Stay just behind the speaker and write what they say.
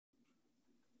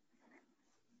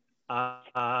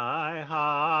I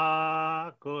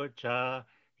ha kucha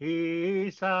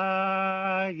Isayija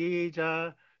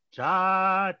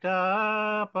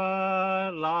Jata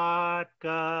palat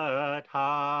kataks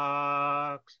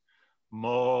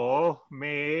Moh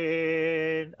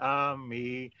min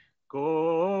ami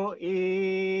go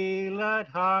ilat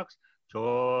haks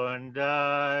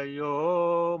Chonda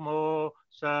yomo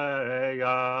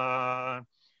sayan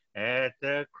at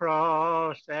the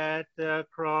cross,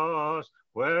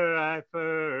 where I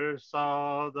first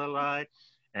saw the light,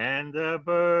 and the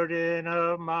burden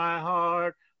of my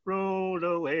heart rolled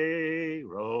away,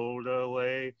 rolled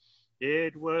away.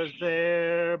 It was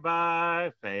there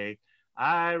by faith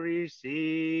I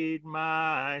received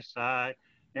my sight,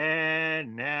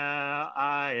 and now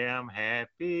I am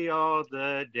happy all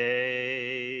the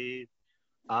day.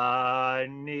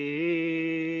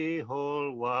 Ani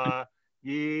holwa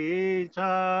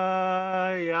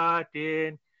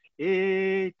yitayatin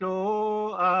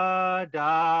ito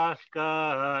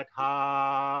adaskat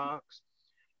haks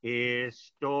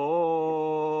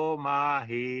isto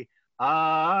mahi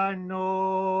ano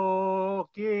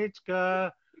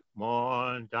kitska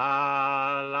montala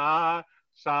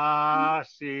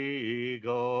sasigos.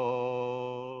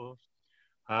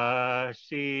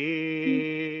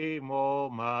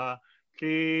 Hashimoma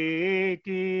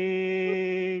Kiti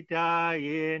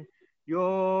Dayin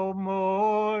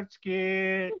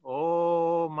Yomotskit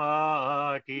Omatis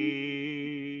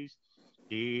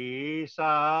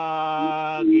Isagida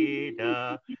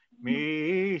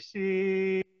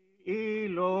Misi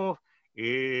Ilof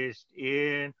ist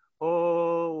in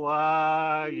Hawaii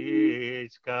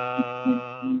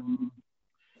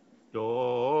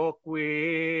Đố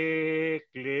quy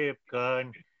clip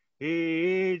cần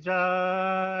hy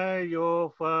ra yo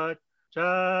Phật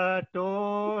cha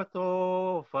tố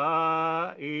tô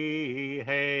pha y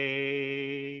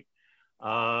hay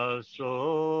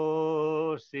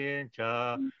also xin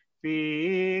cha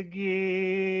phi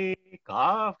ghi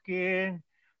kaf kiên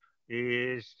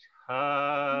is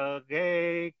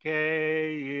hage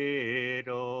keiros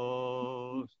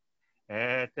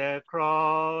at the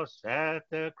cross,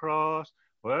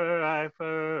 where I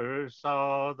first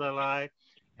saw the light,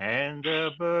 and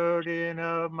the burden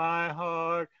of my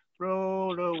heart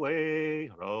rolled away,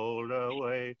 rolled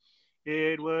away.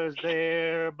 It was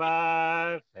there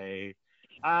by faith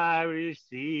I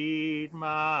received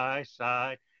my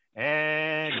sight,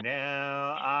 and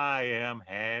now I am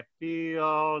happy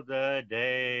all the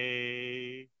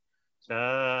day.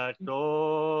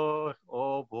 Satos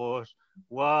obos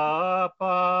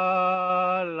wapalat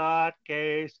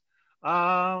case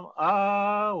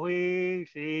awi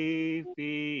si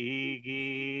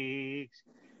figix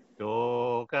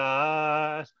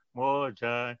tokas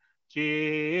mojan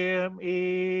chim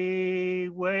I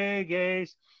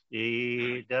weges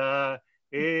ida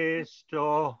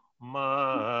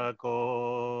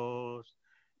istomagos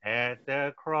at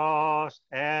the cross,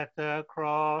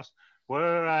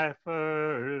 where I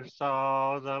first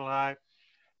saw the light,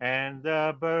 and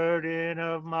the burden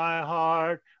of my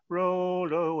heart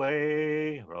rolled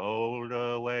away, rolled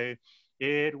away.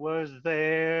 It was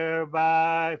there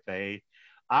by faith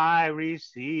I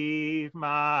received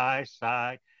my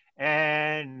sight,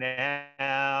 and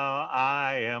now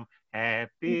I am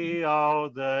happy all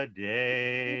the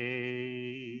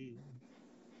day.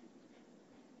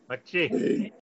 Machi.